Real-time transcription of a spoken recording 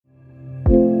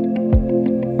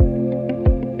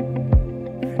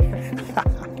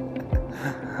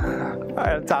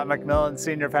Tom McMillan,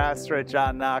 Senior Pastor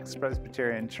at Knox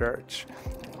Presbyterian Church.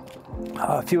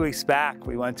 A few weeks back,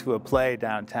 we went to a play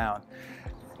downtown,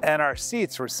 and our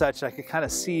seats were such I could kind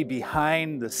of see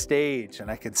behind the stage, and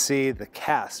I could see the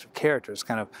cast of characters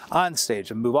kind of on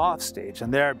stage and move off stage,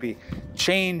 and there'd be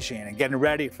changing and getting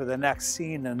ready for the next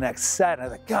scene and the next set. And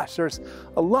I thought, gosh, there's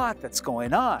a lot that's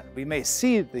going on. We may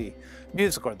see the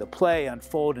musical or the play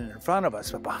unfolding in front of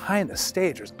us, but behind the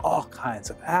stage, there's all kinds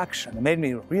of action. It made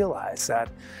me realize that,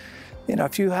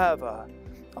 if you have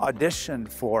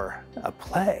auditioned for a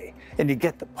play and you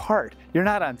get the part, you're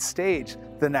not on stage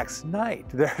the next night.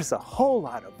 There's a whole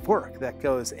lot of work that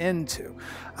goes into,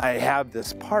 I have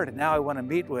this part and now I want to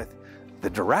meet with the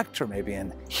director maybe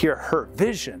and hear her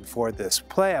vision for this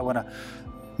play. I want to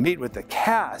meet with the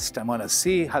cast. I want to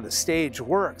see how the stage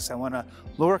works. I want to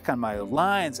work on my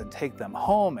lines and take them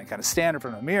home and kind of stand in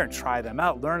front of a mirror and try them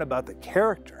out, learn about the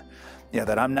character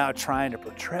that I'm now trying to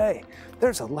portray.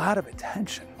 There's a lot of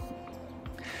attention.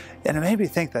 And it made me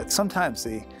think that sometimes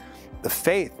the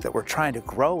faith that we're trying to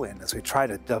grow in as we try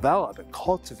to develop and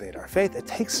cultivate our faith, it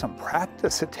takes some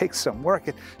practice, it takes some work.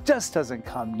 It just doesn't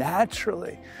come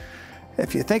naturally.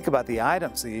 If you think about the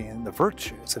items, the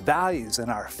virtues, the values in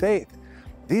our faith,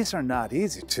 these are not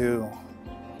easy. To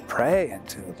pray and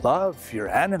to love your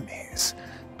enemies,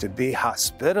 to be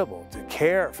hospitable, to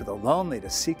care for the lonely, to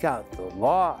seek out the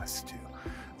lost,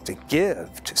 to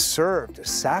give, to serve, to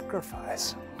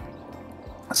sacrifice.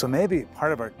 So maybe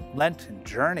part of our Lenten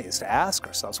journey is to ask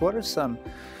ourselves, what are some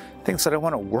things that I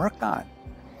want to work on?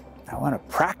 I want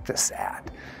to practice at.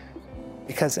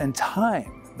 Because in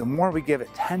time, the more we give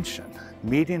attention,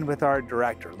 meeting with our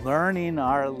director, learning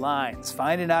our lines,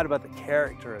 finding out about the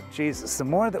character of Jesus, the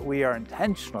more that we are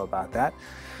intentional about that,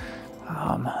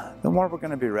 the more we're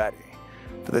going to be ready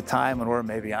for the time when we're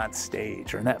maybe on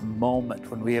stage or in that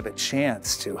moment when we have a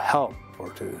chance to help or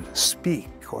to speak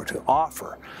or to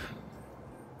offer.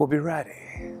 We'll be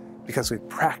ready because we've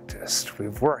practiced,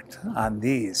 we've worked on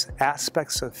these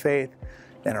aspects of faith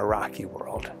in a rocky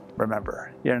world.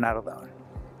 Remember, you're not alone.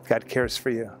 God cares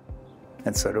for you,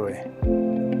 and so do we.